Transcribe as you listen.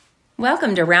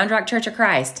Welcome to Round Rock Church of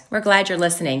Christ. We're glad you're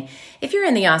listening. If you're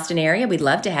in the Austin area, we'd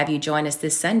love to have you join us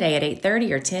this Sunday at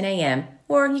 8:30 or 10 a.m.,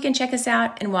 or you can check us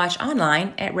out and watch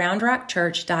online at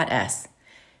roundrockchurch.us.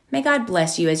 May God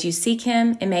bless you as you seek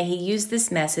Him, and may He use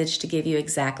this message to give you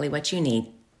exactly what you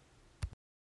need.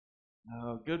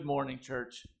 Good morning,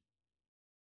 church.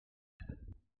 I'm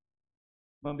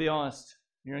going to be honest.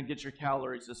 You're going to get your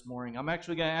calories this morning. I'm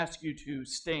actually going to ask you to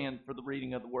stand for the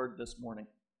reading of the Word this morning.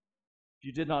 If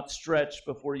you did not stretch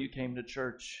before you came to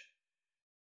church,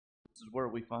 this is where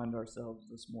we find ourselves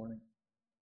this morning.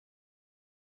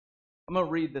 I'm going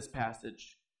to read this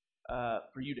passage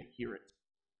for you to hear it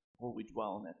before we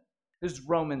dwell on it. This is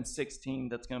Romans 16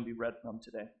 that's going to be read from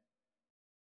today.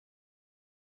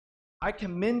 I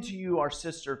commend to you our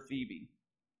sister Phoebe,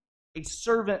 a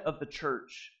servant of the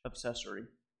church of Caesarea.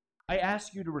 I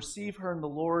ask you to receive her in the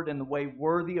Lord in the way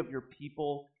worthy of your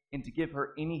people and to give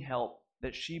her any help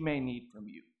that she may need from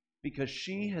you, because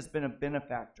she has been a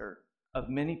benefactor of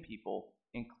many people,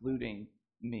 including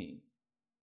me.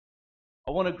 I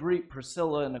want to greet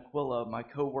Priscilla and Aquila, my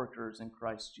co-workers in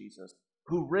Christ Jesus,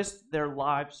 who risked their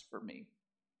lives for me.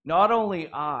 Not only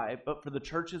I, but for the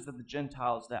churches of the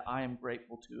Gentiles that I am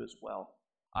grateful to as well.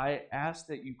 I ask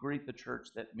that you greet the church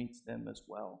that meets them as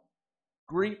well.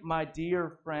 Greet my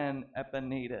dear friend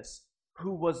Epaenetus,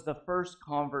 who was the first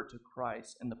convert to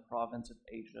Christ in the province of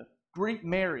Asia. Greet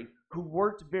Mary, who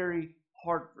worked very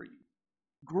hard for you.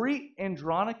 Greet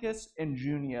Andronicus and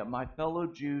Junia, my fellow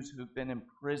Jews who have been in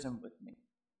prison with me.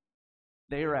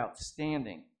 They are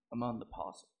outstanding among the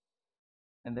apostles,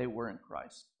 and they were in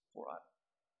Christ before I.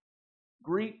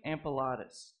 Greet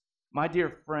Ampliatus, my dear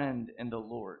friend in the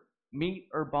Lord. Meet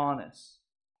Urbanus,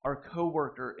 our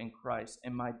co-worker in Christ,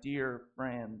 and my dear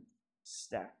friend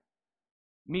Stack.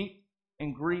 Meet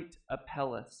and greet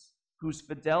Apelles, whose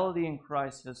fidelity in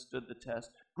Christ has stood the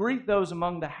test. Greet those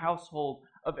among the household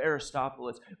of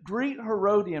Aristobulus. Greet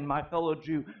Herodian, my fellow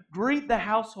Jew. Greet the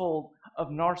household of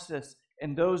Narcissus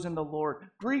and those in the Lord.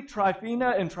 Greet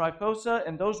Tryphena and Tryphosa,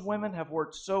 and those women have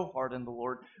worked so hard in the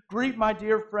Lord. Greet my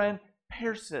dear friend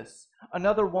Persis,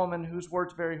 another woman who's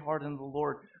worked very hard in the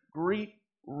Lord. Greet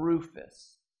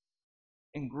Rufus,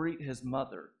 and greet his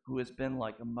mother, who has been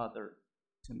like a mother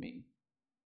to me.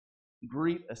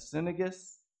 Greet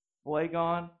Asynnegus,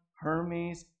 Phlegon,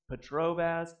 Hermes,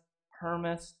 Patrobas,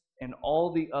 Hermas, and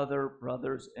all the other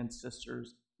brothers and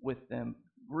sisters with them.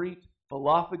 Greet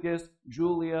Philophagus,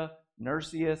 Julia,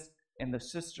 Nersius, and the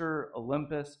sister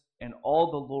Olympus, and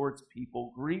all the Lord's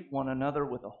people. Greet one another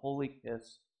with a holy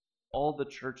kiss. All the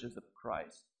churches of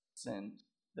Christ send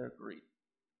their greeting.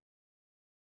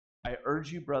 I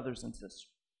urge you, brothers and sisters,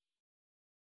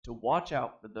 to watch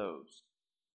out for those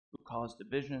who cause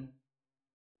division,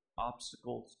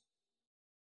 obstacles,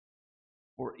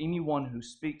 or anyone who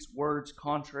speaks words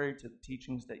contrary to the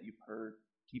teachings that you've heard.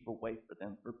 Keep away from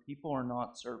them, for people are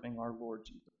not serving our Lord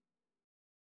Jesus.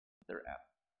 They're apt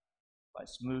by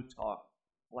smooth talk,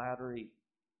 flattery.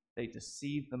 They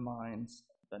deceive the minds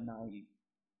of the naive.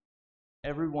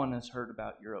 Everyone has heard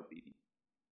about your obedience,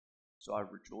 so I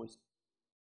rejoice.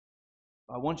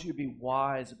 I want you to be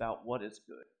wise about what is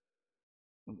good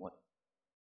and what.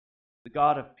 The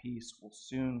God of peace will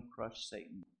soon crush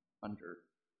Satan under.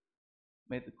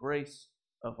 May the grace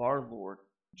of our Lord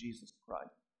Jesus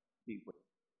Christ be with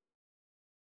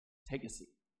you. Take a seat.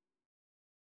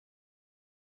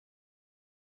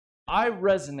 I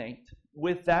resonate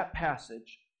with that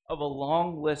passage of a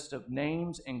long list of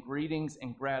names and greetings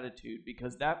and gratitude,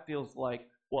 because that feels like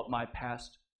what my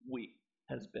past week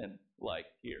has been like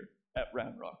here at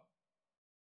Round Rock.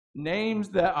 Names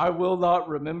that I will not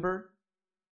remember,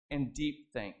 and deep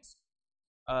thanks.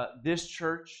 This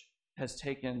church has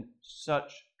taken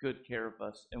such good care of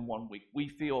us in 1 week. We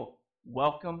feel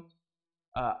welcomed.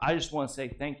 I just want to say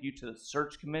thank you to the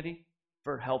search committee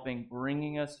for helping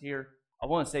bringing us here. I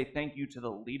want to say thank you to the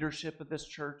leadership of this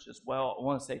church as well. I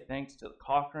want to say thanks to the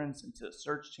Cochrans and to the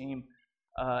search team,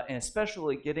 and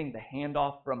especially getting the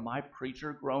handoff from my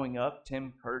preacher growing up,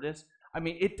 Tim Curtis. I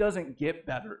mean, it doesn't get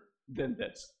better than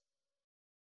this.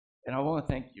 And I want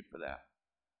to thank you for that.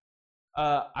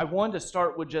 I wanted to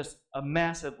start with just a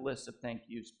massive list of thank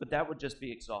yous, but that would just be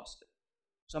exhaustive.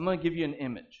 So I'm going to give you an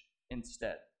image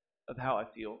instead of how I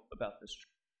feel about this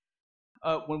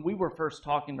church. When we were first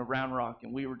talking to Round Rock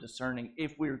and we were discerning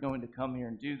if we were going to come here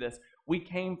and do this, we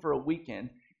came for a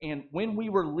weekend, and when we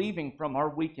were leaving from our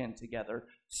weekend together,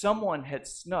 someone had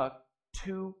snuck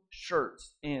 2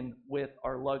 shirts in with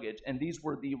our luggage, and these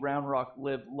were the Round Rock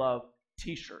Live Love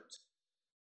t-shirts.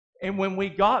 And when we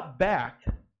got back,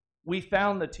 we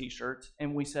found the t-shirts,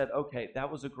 and we said, okay,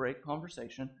 that was a great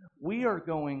conversation. We are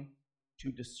going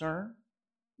to discern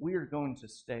we are going to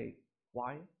stay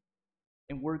quiet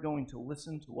and we're going to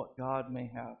listen to what God may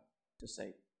have to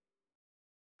say.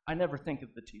 I never think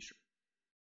of the t-shirt.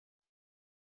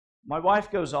 My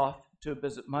wife goes off to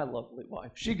visit, my lovely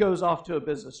wife. She goes off to a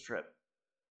business trip.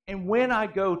 And when I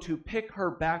go to pick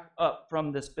her back up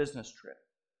from this business trip,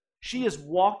 she is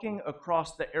walking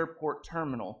across the airport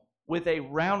terminal with a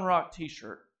Round Rock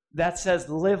t-shirt that says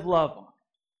 "Live Love" on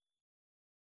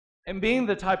it. And being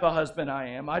the type of husband I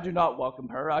am, I do not welcome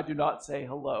her. I do not say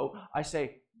hello. I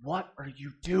say, "What are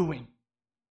you doing?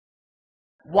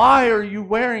 Why are you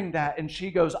wearing that?" And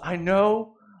she goes, I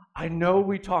know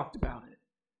we talked about it.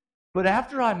 But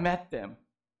after I met them,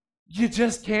 you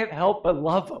just can't help but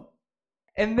love them.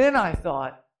 And then I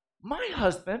thought, my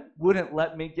husband wouldn't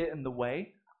let me get in the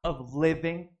way of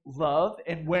living love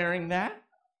and wearing that.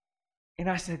 And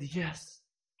I said, yes,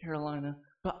 Carolina,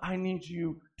 but I need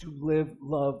you to live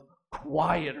love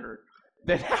quieter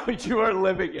than how you are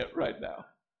living it right now.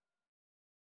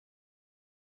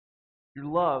 Your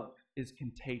love is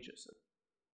contagious.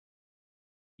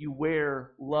 You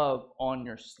wear love on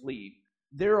your sleeve.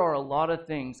 There are a lot of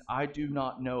things I do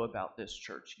not know about this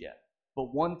church yet.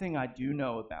 But one thing I do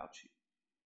know about you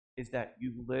is that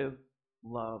you live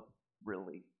love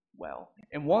really well.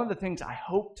 And one of the things I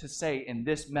hope to say in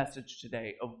this message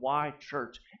today of why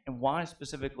church and why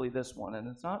specifically this one, and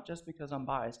it's not just because I'm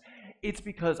biased, it's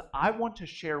because I want to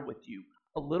share with you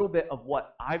a little bit of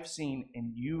what I've seen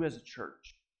in you as a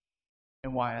church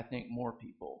and why I think more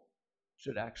people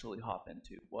should actually hop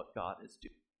into what God is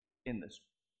doing in this.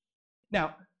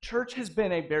 Now, church has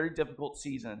been a very difficult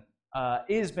season.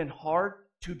 It has been hard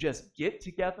to just get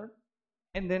together,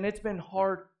 and then it's been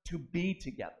hard to be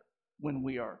together when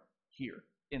we are here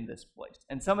in this place.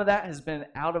 And some of that has been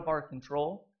out of our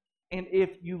control. And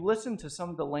if you listen to some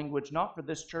of the language, not for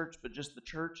this church, but just the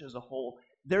church as a whole,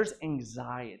 there's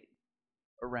anxiety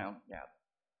around gathering.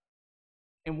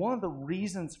 And one of the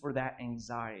reasons for that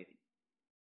anxiety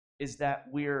is that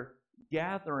we're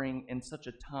gathering in such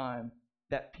a time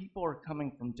that people are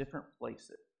coming from different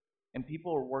places and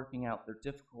people are working out their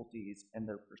difficulties and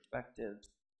their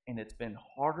perspectives, and it's been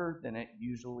harder than it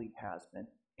usually has been.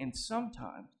 And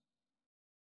sometimes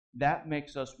that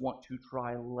makes us want to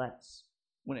try less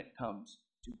when it comes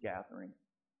to gathering.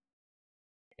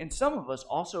 And some of us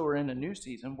also are in a new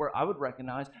season where I would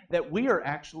recognize that we are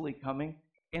actually coming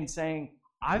and saying,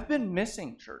 I've been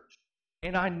missing church.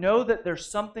 And I know that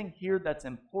there's something here that's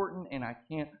important and I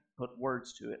can't put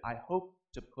words to it. I hope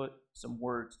to put some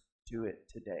words to it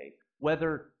today.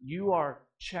 Whether you are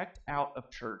checked out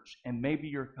of church and maybe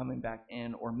you're coming back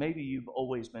in, or maybe you've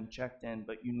always been checked in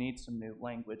but you need some new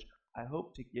language, I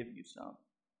hope to give you some.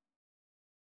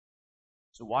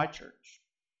 So why church?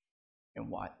 And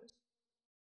why this?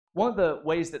 One of the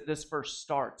ways that this verse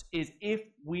starts is if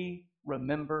we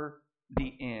remember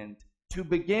the end. To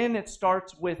begin, it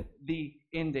starts with the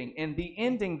ending. And the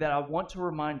ending that I want to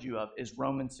remind you of is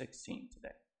Romans 16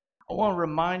 today. I want to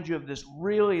remind you of this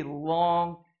really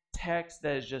long text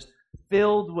that is just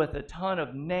filled with a ton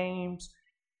of names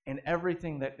and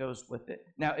everything that goes with it.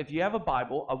 Now, if you have a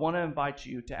Bible, I want to invite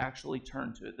you to actually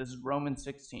turn to it. This is Romans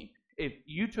 16. If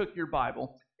you took your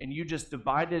Bible and you just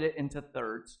divided it into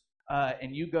thirds,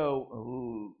 and you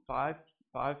go, five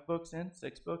books in,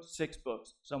 6 books? 6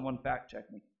 books. Someone fact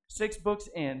check me. 6 books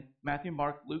in, Matthew,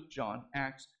 Mark, Luke, John,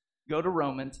 Acts, go to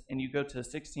Romans, and you go to the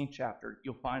 16th chapter,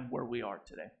 you'll find where we are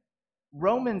today.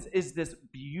 Romans is this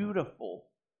beautiful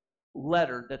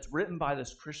letter that's written by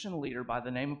this Christian leader by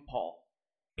the name of Paul.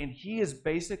 And he is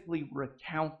basically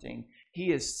recounting,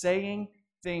 he is saying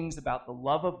things about the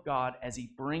love of God as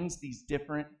he brings these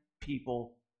different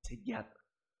people together.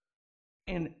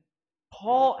 And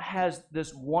Paul has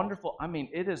this wonderful,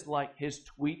 it is like his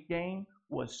tweet game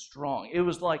was strong. It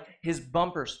was like his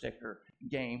bumper sticker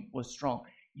game was strong.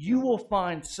 You will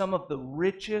find some of the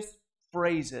richest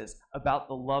phrases about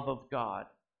the love of God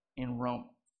in Romans.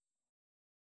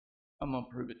 I'm going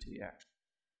to prove it to you, actually.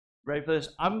 Ready for this?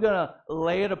 I'm going to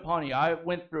lay it upon you. I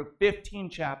went through 15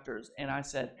 chapters, and I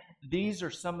said, these are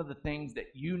some of the things that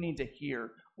you need to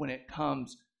hear when it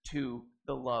comes to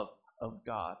the love of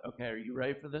God. Okay, are you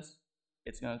ready for this?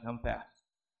 It's going to come fast.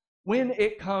 When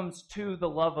it comes to the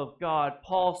love of God,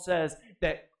 Paul says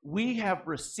that we have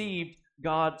received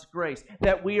God's grace,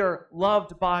 that we are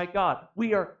loved by God.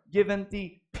 We are given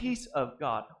the peace of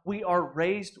God. We are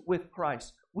raised with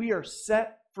Christ. We are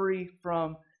set free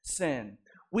from sin.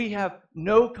 We have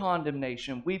no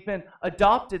condemnation. We've been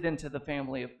adopted into the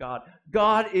family of God.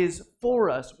 God is for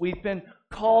us. We've been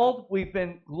called. We've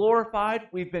been glorified.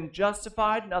 We've been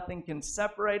justified. Nothing can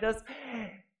separate us.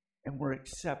 And we're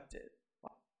accepted.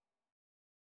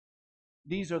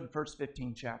 These are the first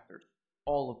 15 chapters,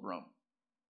 all of Rome.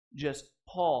 Just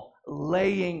Paul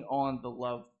laying on the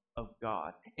love of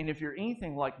God. And if you're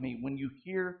anything like me, when you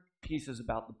hear pieces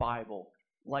about the Bible,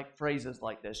 like phrases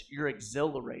like this, you're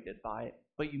exhilarated by it.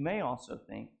 But you may also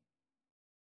think,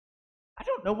 I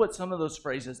don't know what some of those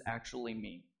phrases actually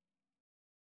mean.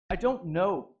 I don't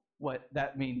know what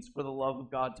that means for the love of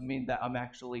God to mean that I'm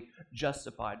actually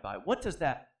justified by it. What does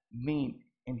that mean?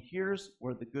 And here's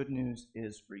where the good news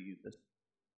is for you.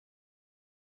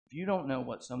 If you don't know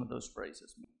what some of those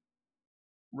phrases mean,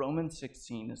 Romans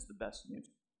 16 is the best news.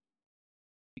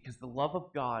 Because the love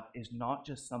of God is not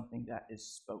just something that is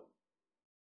spoken.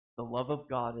 The love of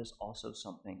God is also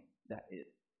something that is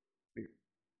experienced.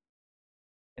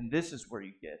 And this is where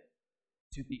you get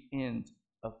to the end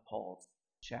of Paul's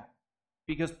chapter.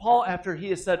 Because Paul, after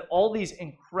he has said all these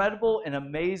incredible and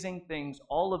amazing things,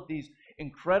 all of these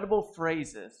incredible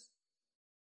phrases,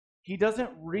 he doesn't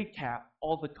recap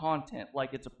all the content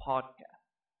like it's a podcast.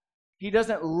 He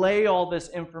doesn't lay all this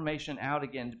information out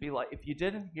again to be like, if you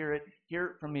didn't hear it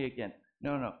from me again.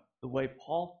 No. The way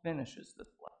Paul finishes this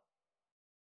letter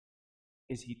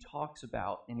is he talks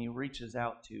about and he reaches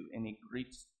out to and he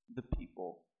greets the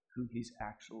people who he's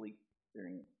actually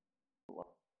experiencing love.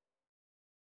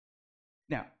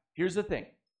 Now, here's the thing.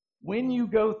 When you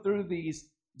go through these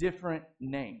different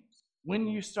names, when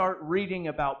you start reading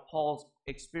about Paul's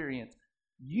experience,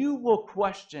 you will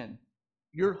question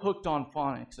your hooked on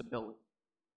phonics ability.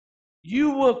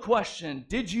 You will question,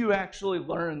 did you actually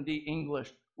learn the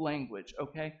English language,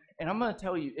 okay? And I'm going to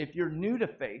tell you, if you're new to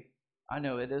faith, I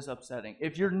know it is upsetting.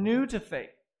 If you're new to faith,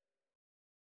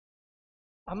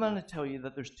 I'm going to tell you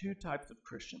that there's two types of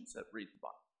Christians that read the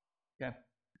Bible, okay?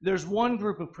 There's one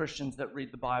group of Christians that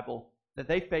read the Bible that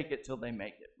they fake it till they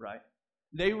make it, right?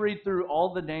 They read through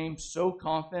all the names so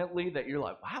confidently that you're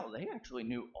like, wow, they actually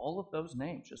knew all of those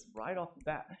names just right off the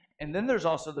bat. And then there's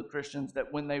also the Christians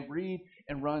that when they read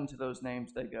and run to those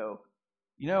names, they go,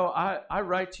 I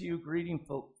write to you greeting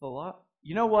Philip.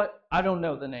 You know what? I don't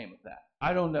know the name of that.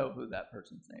 I don't know who that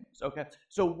person's name is, okay?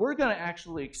 So we're going to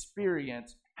actually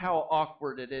experience how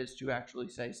awkward it is to actually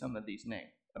say some of these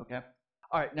names, okay?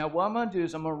 All right, now what I'm going to do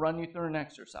is I'm going to run you through an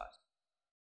exercise.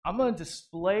 I'm going to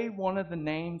display one of the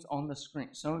names on the screen.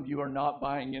 Some of you are not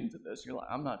buying into this. You're like,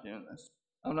 I'm not doing this.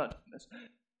 I'm not doing this.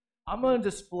 I'm going to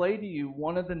display to you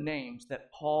one of the names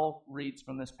that Paul reads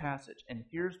from this passage. And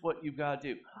here's what you've got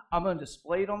to do. I'm going to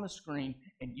display it on the screen,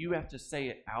 and you have to say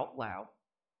it out loud,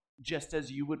 just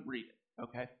as you would read it,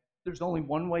 okay? There's only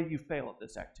one way you fail at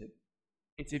this activity.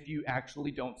 It's if you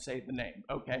actually don't say the name,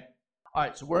 okay? All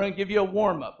right, so we're going to give you a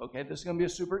warm-up, okay? This is going to be a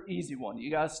super easy one.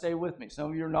 You got to stay with me. Some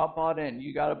of you are not bought in.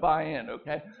 You got to buy in,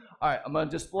 okay? All right, I'm going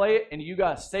to display it, and you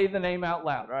got to say the name out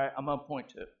loud, all right? I'm going to point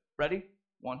to it. Ready?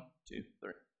 1, 2,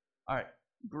 3. All right.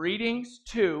 Greetings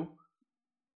to...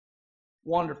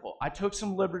 Wonderful. I took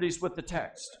some liberties with the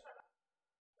text.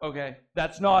 Okay?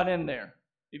 That's not in there.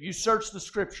 If you search the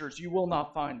scriptures, you will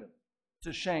not find them. It's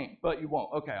a shame, but you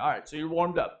won't. Okay, all right, so you're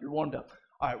warmed up. You're warmed up.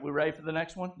 All right, we ready for the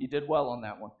next one? You did well on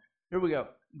that one. Here we go.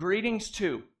 Greetings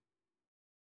to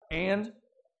and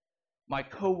my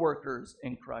co-workers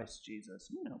in Christ Jesus.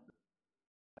 You know,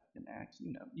 in Acts,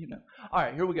 you know. All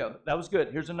right, here we go. That was good.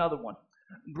 Here's another one.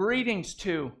 Greetings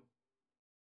to,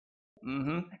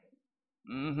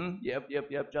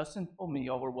 Yep. Justin told me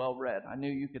y'all were well read. I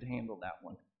knew you could handle that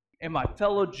one. And my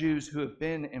fellow Jews who have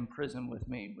been in prison with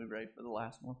me. We ready for the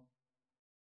last one?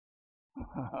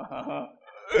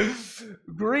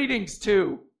 Greetings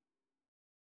to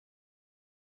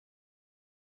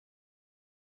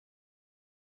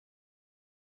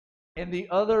and the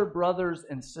other brothers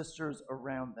and sisters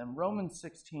around them. Romans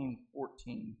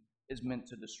 16:14 is meant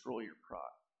to destroy your pride.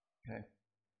 Okay?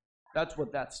 That's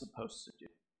what that's supposed to do.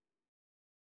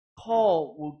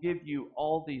 Paul will give you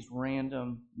all these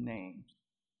random names.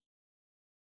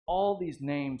 All these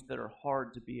names that are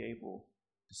hard to be able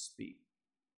to speak.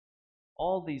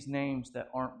 All these names that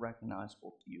aren't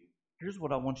recognizable to you. Here's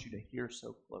what I want you to hear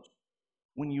so close.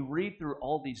 When you read through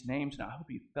all these names, and I hope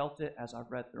you felt it as I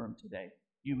read through them today,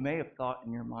 you may have thought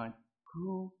in your mind,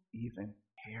 who even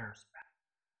cares about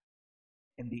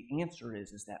it? And the answer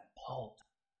is that Paul does.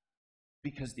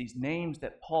 Because these names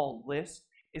that Paul lists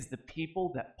is the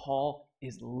people that Paul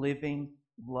is living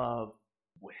love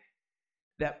with.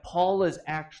 That Paul is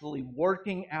actually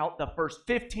working out the first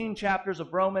 15 chapters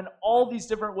of Romans, all these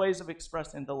different ways of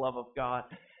expressing the love of God.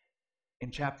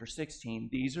 In chapter 16,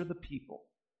 these are the people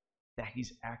that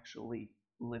he's actually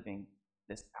living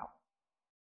this out.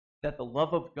 That the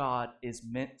love of God is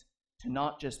meant to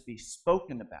not just be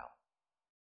spoken about,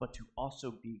 but to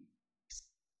also be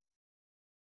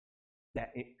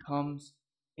that it comes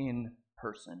in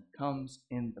person, comes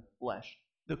in the flesh.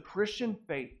 The Christian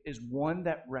faith is one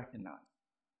that recognizes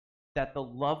that the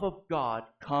love of God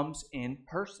comes in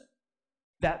person,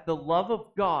 that the love of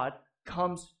God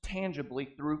comes tangibly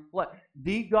through flesh.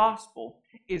 The gospel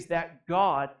is that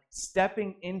God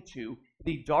stepping into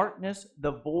the darkness,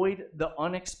 the void, the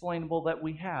unexplainable that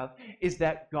we have, is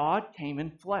that God came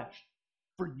in flesh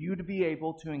for you to be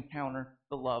able to encounter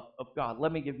the love of God.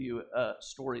 Let me give you a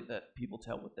story that people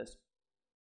tell with this.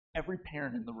 Every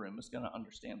parent in the room is going to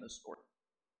understand this story.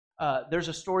 There's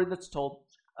a story that's told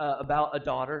about a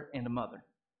daughter and a mother.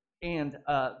 And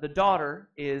the daughter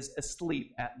is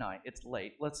asleep at night. It's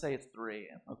late. Let's say it's 3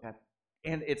 a.m., okay?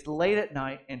 And it's late at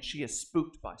night, and she is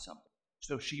spooked by something.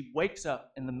 So she wakes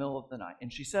up in the middle of the night,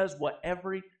 and she says what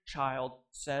every child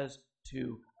says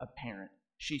to a parent.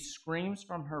 She screams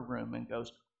from her room and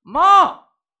goes, "Mom,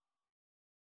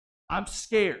 I'm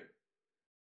scared.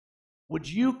 Would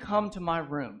you come to my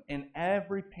room?" And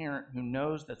every parent who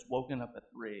knows that's woken up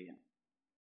at 3 a.m.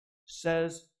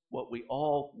 says what we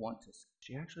all want to say.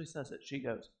 She actually says it. She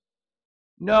goes,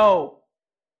 "No."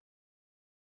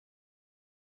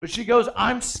 But she goes,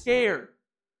 "I'm scared."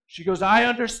 She goes, "I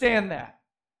understand that.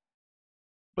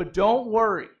 But don't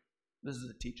worry." This is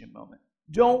a teaching moment.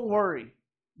 Don't worry.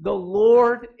 The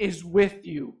Lord is with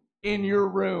you in your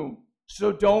room,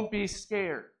 so don't be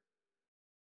scared.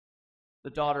 The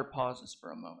daughter pauses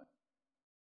for a moment.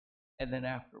 And then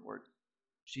afterward,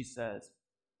 she says,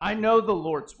 "I know the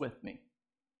Lord's with me.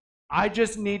 I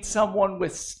just need someone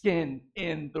with skin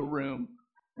in the room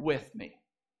with me."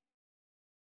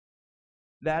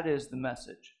 That is the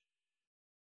message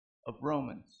of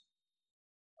Romans,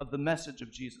 of the message of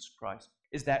Jesus Christ,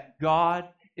 is that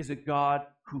God is a God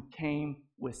who came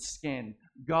with skin.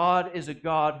 God is a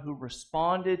God who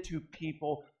responded to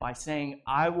people by saying,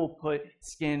 "I will put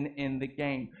skin in the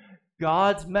game."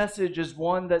 God's message is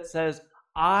one that says,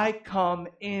 "I come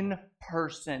in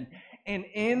person. And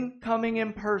in coming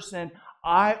in person,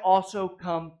 I also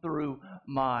come through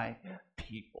my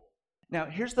people." Now,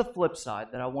 here's the flip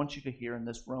side that I want you to hear in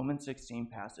this Romans 16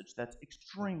 passage that's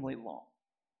extremely long.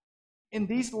 In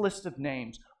these list of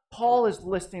names, Paul is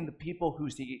listing the people who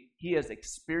he has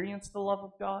experienced the love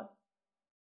of God,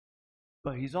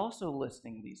 but he's also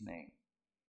listing these names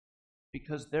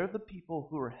because they're the people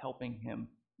who are helping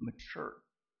him mature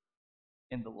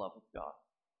in the love of God.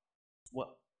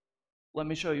 Well, let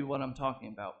me show you what I'm talking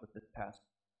about with this passage.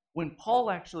 When Paul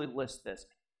actually lists this,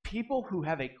 people who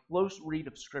have a close read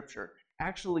of Scripture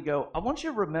actually go, I want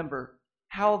you to remember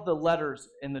how the letters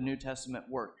in the New Testament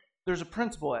work. There's a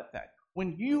principle at that.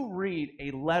 When you read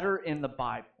a letter in the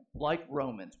Bible, like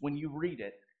Romans, when you read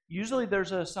it, usually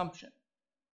there's an assumption.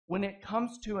 When it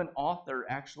comes to an author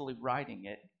actually writing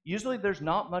it, usually there's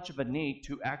not much of a need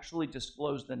to actually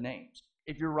disclose the names.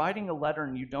 If you're writing a letter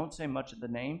and you don't say much of the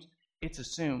names, it's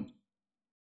assumed,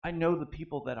 I know the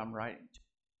people that I'm writing to.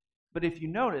 But if you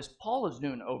notice, Paul is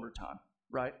doing overtime,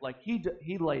 right? Like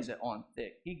he lays it on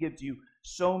thick. He gives you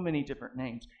so many different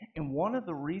names. And one of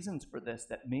the reasons for this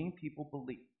that many people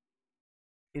believe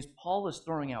is Paul is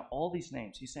throwing out all these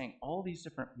names. He's saying all these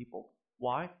different people.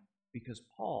 Why? Because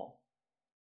Paul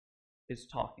is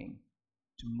talking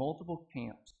to multiple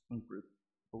camps and groups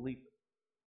of believers.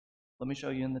 Let me show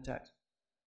you in the text.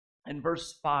 In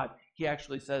verse 5, he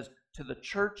actually says, "To the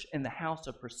church in the house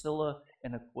of Priscilla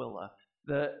and Aquila."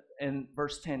 In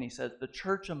verse 10, he says, "The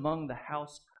church among the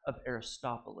house of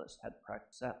Aristobulus," had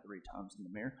practiced that 3 times in the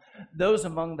mirror. "Those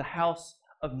among the house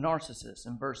of Narcissus,"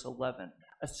 in verse 11.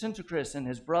 "Asyncritus and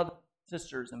his brothers and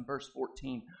sisters," in verse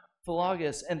 14.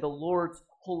 "Philologus and the Lord's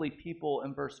holy people,"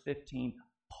 in verse 15.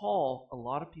 Paul, a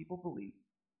lot of people believe,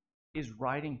 is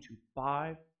writing to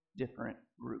 5 different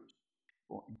groups.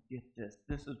 Well, and get this.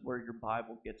 This is where your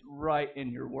Bible gets right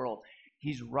in your world.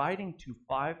 He's writing to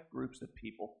 5 groups of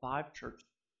people, 5 churches,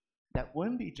 that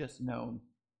wouldn't be just known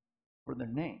for their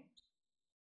names.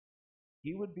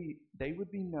 They would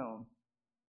be known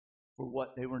for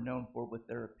what they were known for with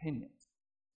their opinions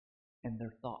and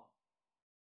their thoughts.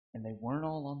 And they weren't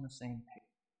all on the same page.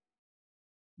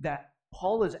 That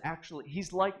Paul is actually,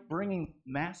 he's like bringing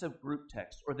massive group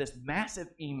text or this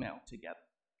massive email together.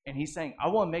 And he's saying, I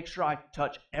want to make sure I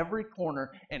touch every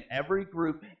corner and every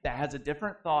group that has a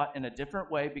different thought in a different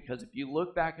way, because if you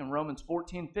look back in Romans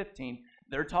 14:15,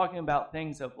 they're talking about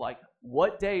things of like,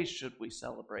 what days should we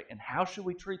celebrate and how should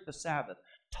we treat the Sabbath?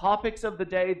 Topics of the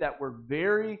day that were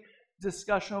very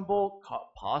discussionable,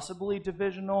 possibly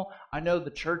divisional. I know the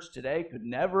church today could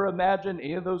never imagine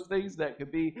any of those things that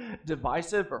could be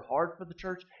divisive or hard for the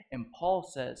church. And Paul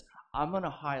says, I'm going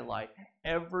to highlight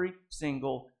every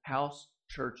single house,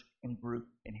 church, and group.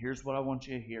 And here's what I want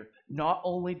you to hear. Not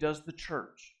only does the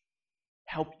church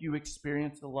help you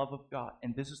experience the love of God.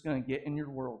 And this is going to get in your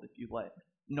world if you let it.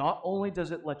 Not only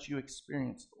does it let you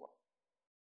experience the love,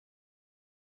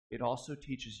 it also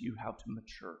teaches you how to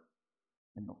mature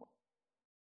in the love.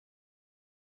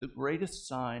 The greatest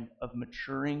sign of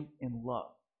maturing in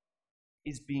love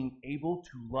is being able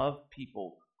to love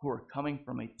people who are coming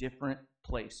from a different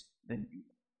place than you.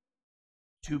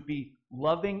 To be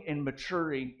loving and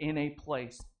maturing in a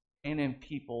place and in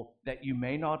people that you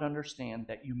may not understand,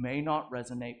 that you may not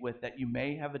resonate with, that you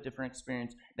may have a different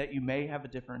experience, that you may have a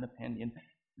different opinion.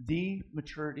 The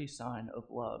maturity sign of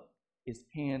love is,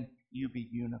 can you be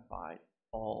unified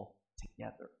all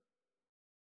together?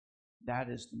 That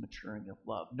is the maturing of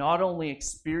love. Not only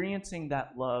experiencing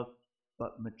that love,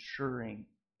 but maturing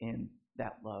in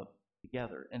that love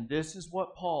together. And this is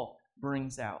what Paul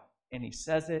brings out. And he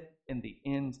says it in the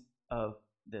end of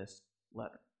this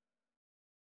letter.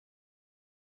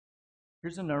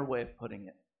 Here's another way of putting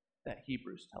it that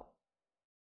Hebrews tells.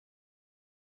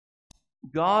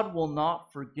 God will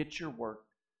not forget your work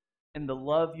and the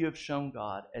love you have shown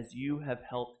God as you have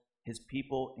helped his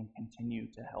people and continue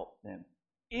to help them.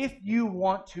 If you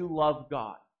want to love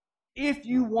God, if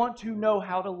you want to know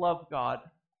how to love God,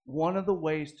 one of the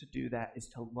ways to do that is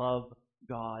to love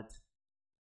God's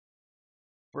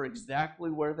for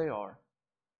exactly where they are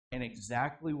and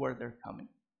exactly where they're coming.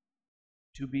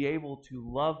 To be able to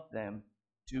love them,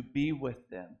 to be with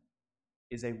them,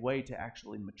 is a way to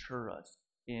actually mature us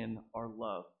in our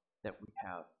love that we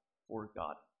have for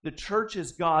God. The church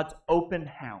is God's open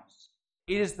house.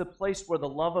 It is the place where the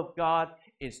love of God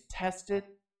is tested,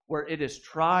 where it is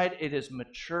tried, it is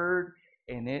matured,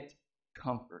 and it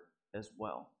comforts as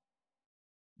well.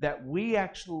 That we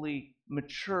actually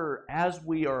mature as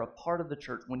we are a part of the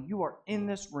church. When you are in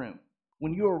this room,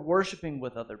 when you are worshiping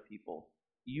with other people,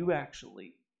 you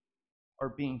actually are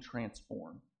being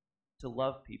transformed to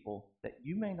love people that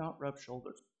you may not rub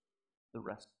shoulders with the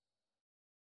rest.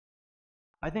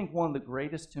 I think one of the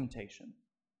greatest temptations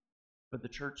for the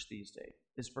church these days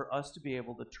is for us to be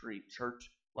able to treat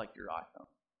church like your iPhone.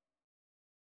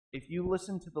 If you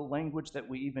listen to the language that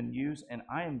we even use, and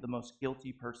I am the most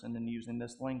guilty person in using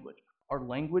this language, our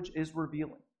language is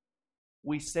revealing.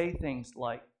 We say things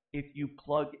like, if you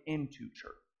plug into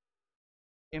church,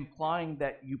 implying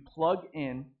that you plug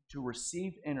in to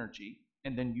receive energy,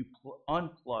 and then you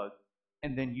unplug,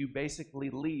 and then you basically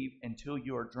leave until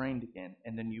you are drained again,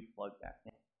 and then you plug back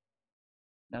in.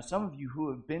 Now, some of you who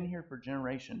have been here for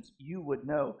generations, you would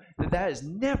know that that has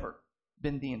never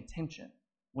been the intention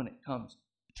when it comes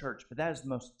to church. But that is the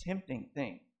most tempting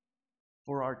thing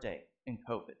for our day in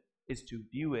COVID, is to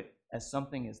view it as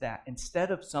something as that,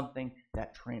 instead of something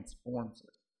that transforms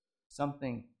us,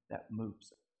 something that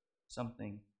moves us,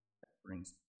 something that brings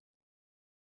us.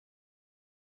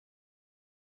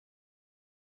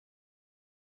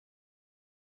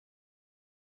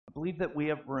 I believe that we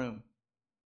have room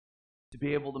to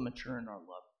be able to mature in our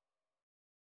love.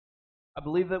 I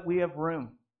believe that we have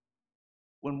room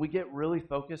when we get really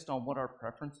focused on what our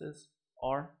preferences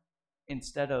are,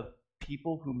 instead of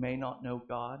people who may not know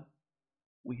God,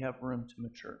 we have room to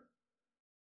mature.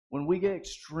 When we get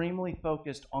extremely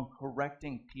focused on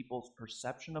correcting people's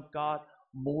perception of God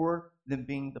more than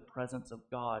being the presence of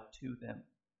God to them,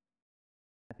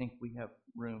 I think we have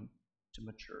room to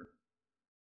mature.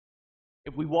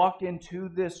 If we walk into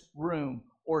this room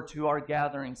or to our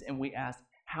gatherings and we ask,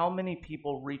 how many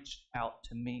people reached out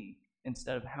to me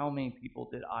instead of how many people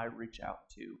did I reach out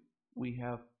to, we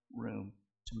have room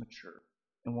to mature.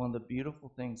 And one of the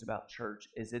beautiful things about church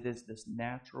is it is this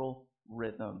natural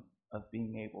rhythm of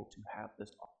being able to have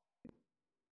this.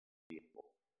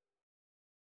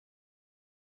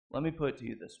 Let me put it to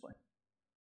you this way.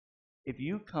 If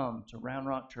you come to Round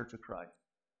Rock Church of Christ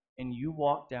and you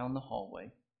walk down the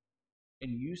hallway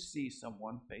and you see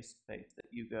someone face to face that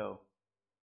you go,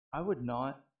 I would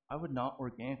not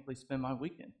organically spend my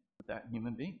weekend with that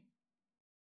human being.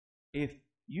 If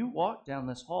you walk down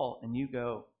this hall and you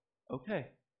go, okay,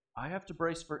 I have to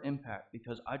brace for impact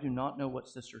because I do not know what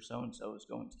Sister So-and-so is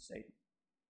going to say to me.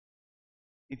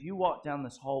 If you walk down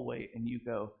this hallway and you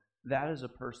go, that is a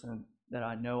person that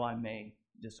I know I may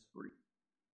disagree.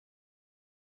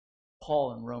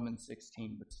 Paul in Romans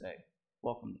 16 would say,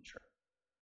 welcome to church.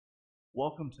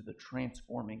 Welcome to the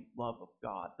transforming love of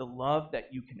God, the love that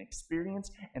you can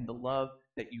experience and the love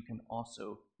that you can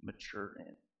also mature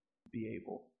in, be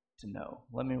able to know.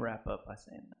 Let me wrap up by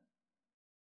saying that.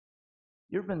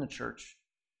 You ever been to church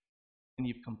and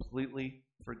you've completely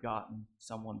forgotten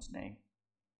someone's name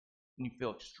and you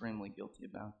feel extremely guilty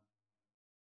about it?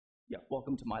 Yeah,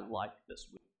 welcome to my life this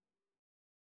week.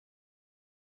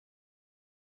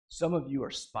 Some of you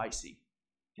are spicy,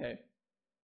 okay?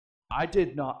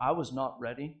 I was not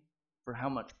ready for how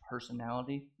much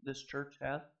personality this church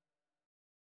has.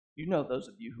 You know those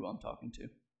of you who I'm talking to.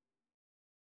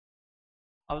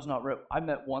 I was not ready. I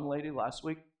met one lady last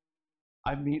week.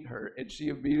 I meet her, and she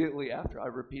immediately after I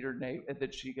repeat her name, and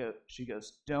then she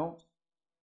goes, don't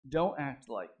act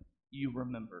like you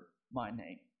remember my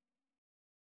name.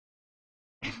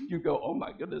 And you go, oh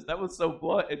my goodness, that was so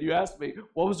blunt. And you asked me,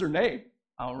 what was her name?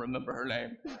 I don't remember her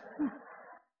name.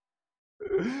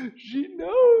 She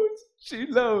knows. She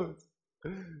knows.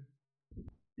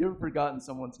 You ever forgotten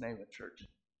someone's name at church?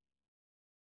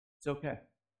 It's okay.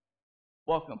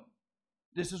 Welcome.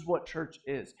 This is what church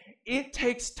is. It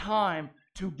takes time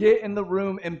to get in the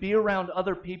room and be around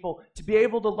other people to be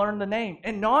able to learn the name.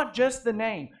 And not just the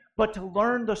name, but to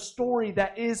learn the story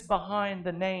that is behind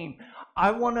the name.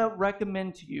 I want to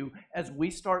recommend to you as we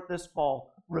start this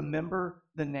fall, remember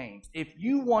the names. If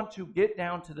you want to get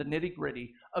down to the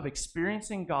nitty-gritty of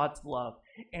experiencing God's love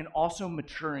and also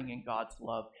maturing in God's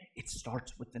love, it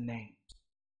starts with the names.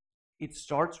 It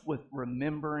starts with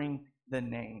remembering the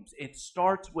names. It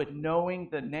starts with knowing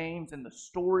the names and the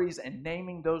stories and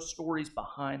naming those stories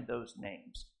behind those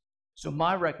names. So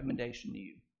my recommendation to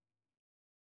you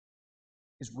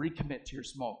is recommit to your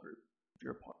small group if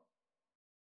you're a part.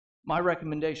 My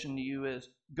recommendation to you is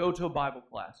go to a Bible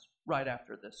class right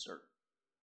after this service.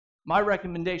 My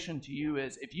recommendation to you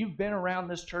is if you've been around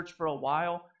this church for a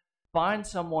while, find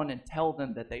someone and tell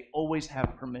them that they always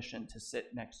have permission to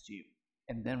sit next to you,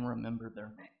 and then remember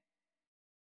their name.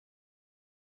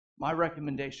 My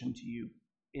recommendation to you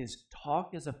is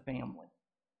talk as a family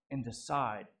and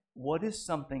decide what is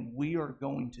something we are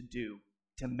going to do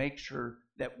to make sure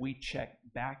that we check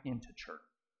back into church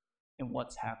and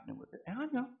what's happening with it. And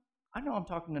I know I'm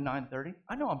talking to 930.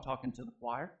 I know I'm talking to the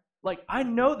choir. Like, I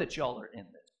know that y'all are in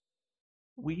this.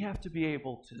 We have to be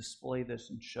able to display this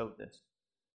and show this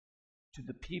to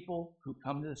the people who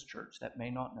come to this church that may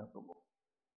not know the Lord.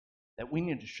 That we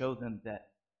need to show them that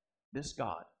this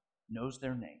God knows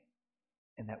their name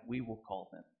and that we will call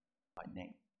them by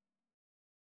name.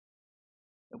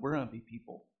 That we're going to be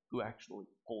people who actually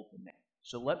hold the name.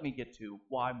 So let me get to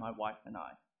why my wife and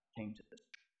I came to this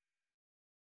church.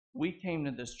 We came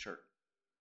to this church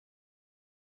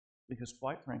because,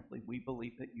 quite frankly, we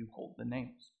believe that you hold the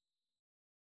names.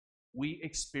 We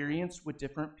experienced with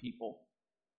different people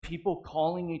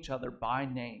calling each other by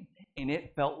name, and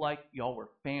it felt like y'all were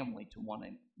family to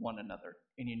one another.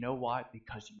 And you know why?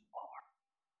 Because you are.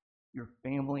 You're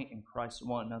family in Christ to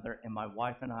one another, and my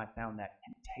wife and I found that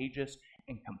contagious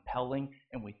and compelling,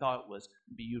 and we thought it was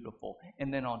beautiful.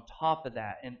 And then on top of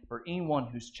that, and for anyone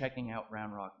who's checking out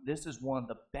Round Rock, this is one of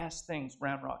the best things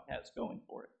Round Rock has going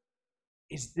for it,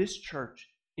 is this church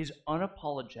is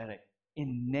unapologetic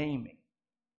in naming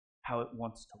how it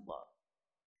wants to love.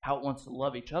 How it wants to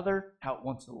love each other, how it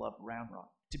wants to love Round Rock.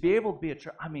 To be able to be a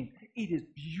church, it is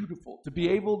beautiful to be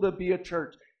able to be a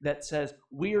church that says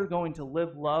we are going to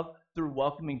live love through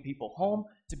welcoming people home,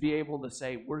 to be able to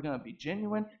say we're going to be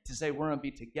genuine, to say we're going to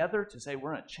be together, to say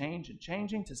we're going to change and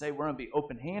changing, to say we're going to be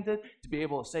open-handed, to be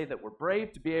able to say that we're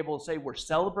brave, to be able to say we're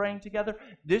celebrating together.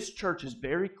 This church is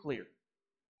very clear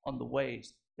on the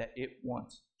ways that it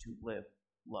wants to live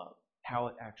love, how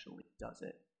it actually does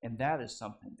it. And that is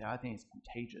something that I think is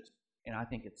contagious. And I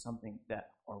think it's something that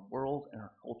our world and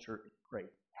our culture is great.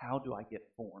 How do I get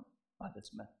formed by this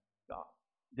method of God?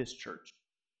 This church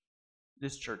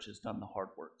has done the hard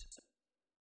work to say.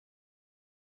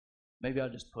 Maybe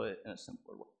I'll just put it in a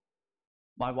simpler way.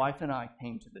 My wife and I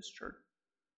came to this church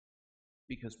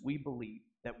because we believe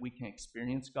that we can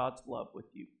experience God's love with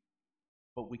you,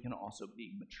 but we can also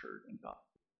be matured in God.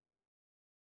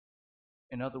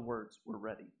 In other words, we're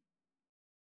ready.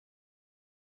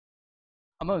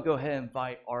 I'm going to go ahead and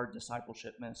invite our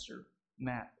discipleship minister,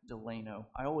 Matt Delano.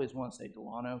 I always want to say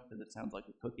Delano because it sounds like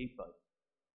a cookie, but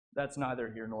that's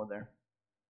neither here nor there.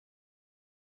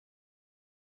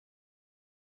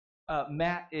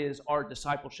 Matt is our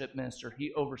discipleship minister.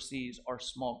 He oversees our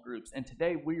small groups. And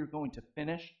today we are going to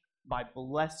finish by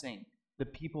blessing the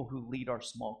people who lead our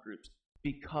small groups,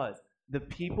 because the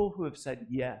people who have said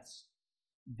yes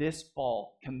this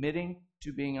fall, committing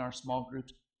to being in our small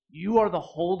groups, you are the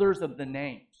holders of the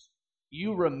names.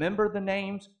 You remember the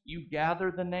names. You gather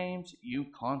the names. You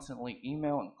constantly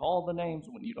email and call the names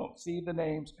when you don't see the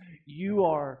names. You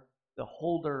are the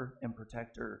holder and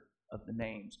protector of the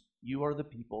names. You are the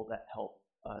people that help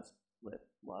us live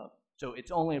love. So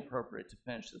it's only appropriate to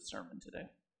finish the sermon today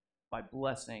by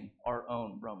blessing our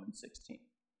own Romans 16.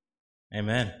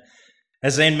 Amen.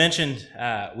 As Zane mentioned,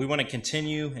 we want to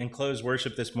continue and close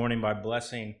worship this morning by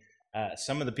blessing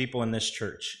some of the people in this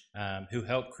church who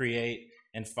helped create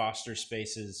and foster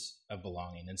spaces of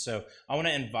belonging. And so I want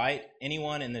to invite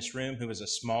anyone in this room who is a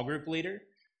small group leader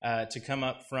to come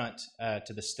up front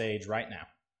to the stage right now.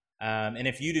 And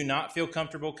if you do not feel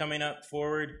comfortable coming up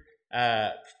forward,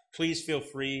 please feel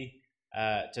free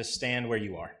to stand where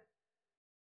you are.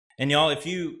 And y'all, if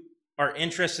you are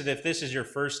interested, if this is your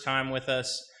first time with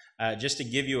us, just to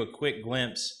give you a quick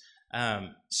glimpse,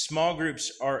 small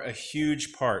groups are a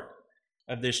huge part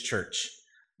of this church.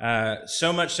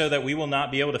 So much so that we will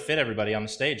not be able to fit everybody on the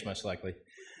stage, most likely.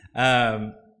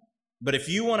 But if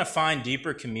you want to find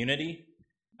deeper community,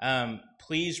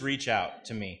 please reach out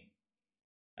to me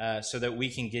so that we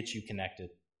can get you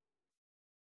connected.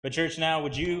 But church, now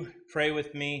would you pray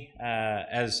with me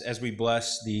as we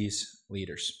bless these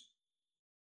leaders?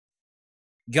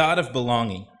 God of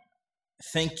belonging,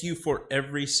 thank you for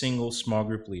every single small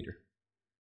group leader.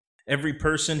 Every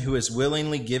person who has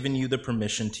willingly given you the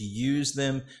permission to use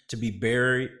them to be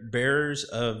bearers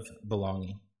of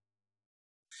belonging.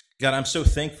 God, I'm so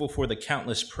thankful for the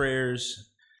countless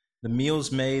prayers, the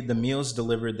meals made, the meals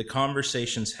delivered, the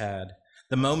conversations had,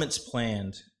 the moments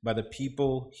planned by the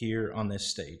people here on this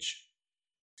stage.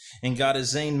 And God,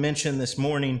 as Zane mentioned this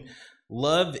morning,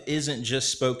 love isn't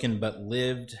just spoken but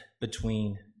lived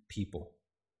between people.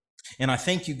 And I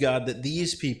thank you, God, that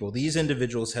these people, these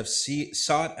individuals have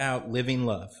sought out living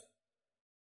love.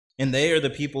 And they are the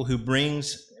people who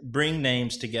bring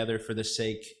names together for the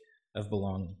sake of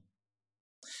belonging.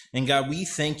 And God, we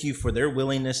thank you for their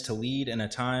willingness to lead in a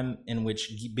time in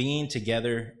which being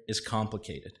together is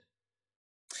complicated.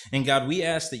 And God, we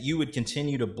ask that you would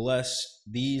continue to bless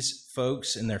these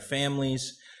folks and their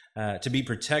families to be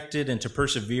protected and to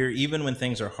persevere even when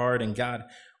things are hard. And God,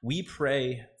 we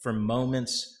pray for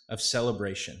moments of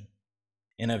celebration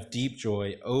and of deep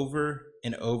joy over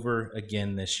and over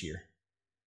again this year.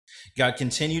 God,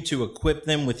 continue to equip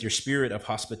them with your spirit of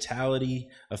hospitality,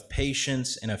 of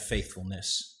patience, and of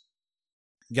faithfulness.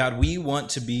 God, we want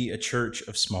to be a church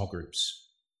of small groups,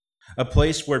 a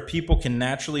place where people can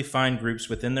naturally find groups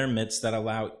within their midst that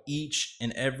allow each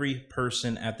and every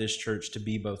person at this church to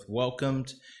be both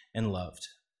welcomed and loved,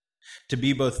 to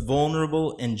be both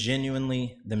vulnerable and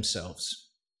genuinely themselves.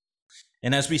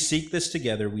 And as we seek this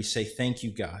together, we say, thank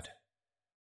you, God.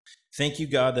 Thank you,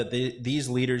 God, that these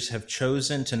leaders have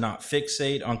chosen to not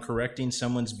fixate on correcting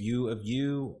someone's view of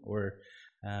you or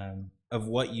of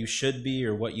what you should be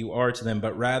or what you are to them,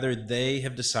 but rather they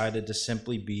have decided to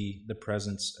simply be the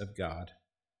presence of God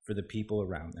for the people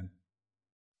around them.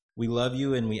 We love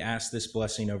you and we ask this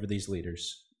blessing over these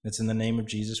leaders. It's in the name of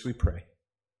Jesus we pray.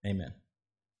 Amen.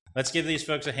 Let's give these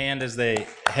folks a hand as they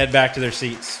head back to their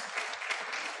seats.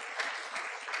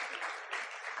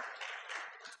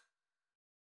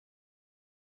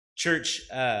 Church,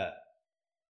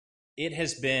 it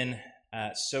has been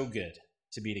so good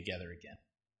to be together again.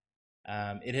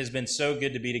 It has been so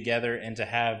good to be together and to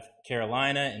have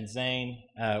Carolina and Zane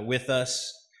with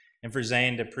us, and for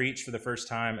Zane to preach for the first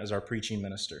time as our preaching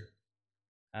minister.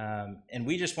 And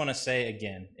we just want to say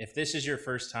again, if this is your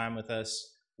first time with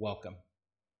us, welcome.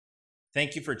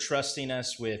 Thank you for trusting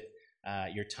us with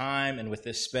your time and with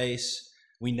this space.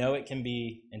 We know it can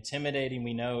be intimidating.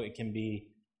 We know it can be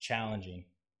challenging.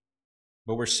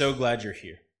 But we're so glad you're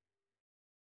here.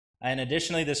 And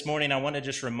additionally, this morning, I want to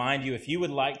just remind you, if you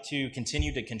would like to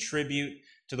continue to contribute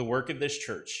to the work of this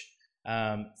church,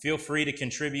 feel free to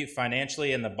contribute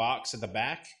financially in the box at the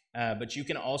back, but you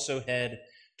can also head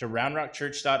to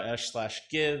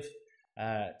roundrockchurch.us/give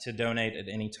to donate at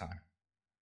any time.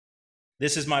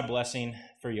 This is my blessing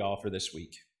for y'all for this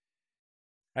week.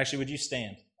 Actually, would you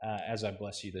stand as I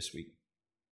bless you this week?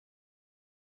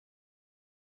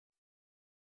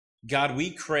 God, we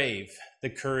crave the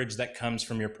courage that comes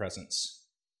from your presence.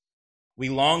 We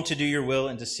long to do your will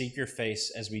and to seek your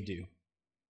face as we do.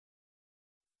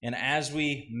 And as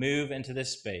we move into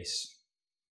this space,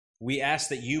 we ask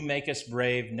that you make us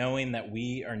brave, knowing that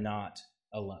we are not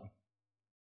alone.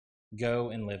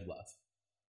 Go and live love.